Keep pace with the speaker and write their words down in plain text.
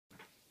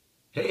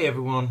Hey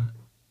everyone,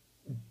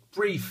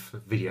 brief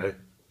video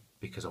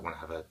because I want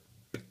to have a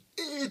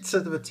bit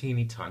of a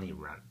teeny tiny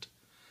rant.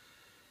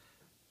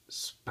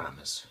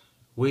 Spammers,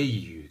 will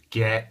you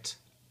get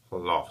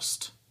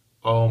lost?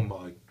 Oh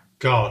my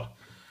god.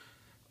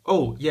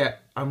 Oh yeah,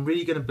 I'm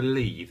really going to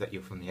believe that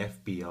you're from the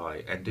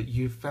FBI and that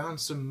you found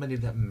some money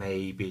that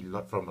may be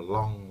from a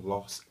long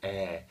lost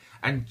heir,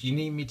 and you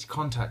need me to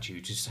contact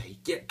you to say,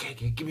 yeah, okay,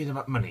 give me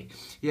that money.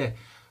 Yeah,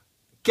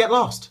 get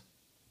lost.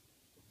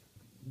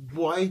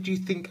 Why do you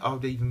think I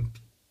would even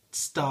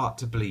start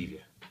to believe you?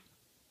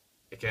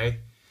 Okay?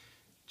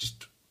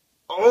 Just,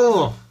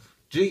 oh,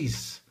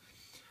 jeez.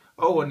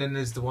 Oh, and then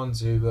there's the ones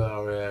who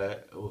are,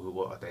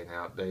 what are they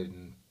now? They're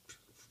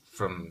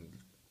from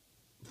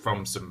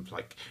some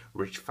like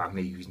rich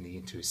family who's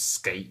needing to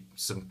escape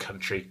some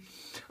country.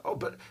 Oh,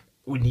 but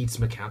we need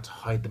some account to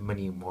hide the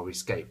money and while we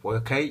escape. Well,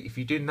 okay, if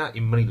you're doing that,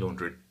 you're money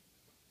laundering.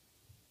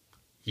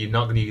 You're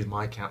not going to use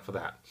my account for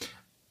that.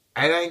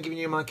 And I ain't giving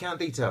you my account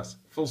details.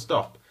 Full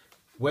stop.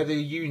 Whether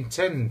you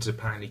intend to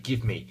apparently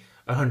give me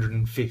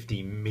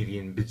 150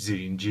 million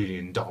bazillion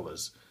jillion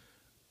dollars,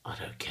 I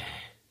don't care.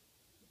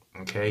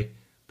 Okay?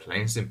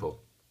 Plain and simple.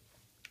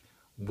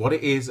 What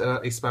it is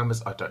these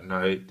spammers, I don't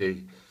know.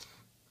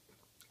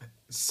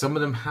 Some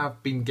of them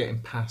have been getting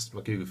past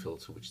my Google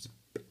filter, which is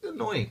a bit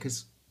annoying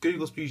because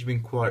Google's usually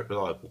been quite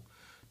reliable.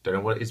 Don't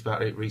know what it is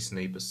about it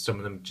recently, but some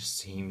of them just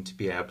seem to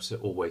be able to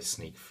always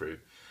sneak through.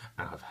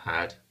 And I've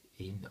had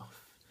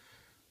enough.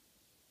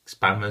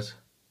 Spammers,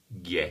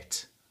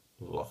 get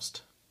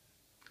lost.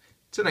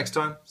 Till next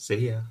time,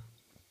 see ya.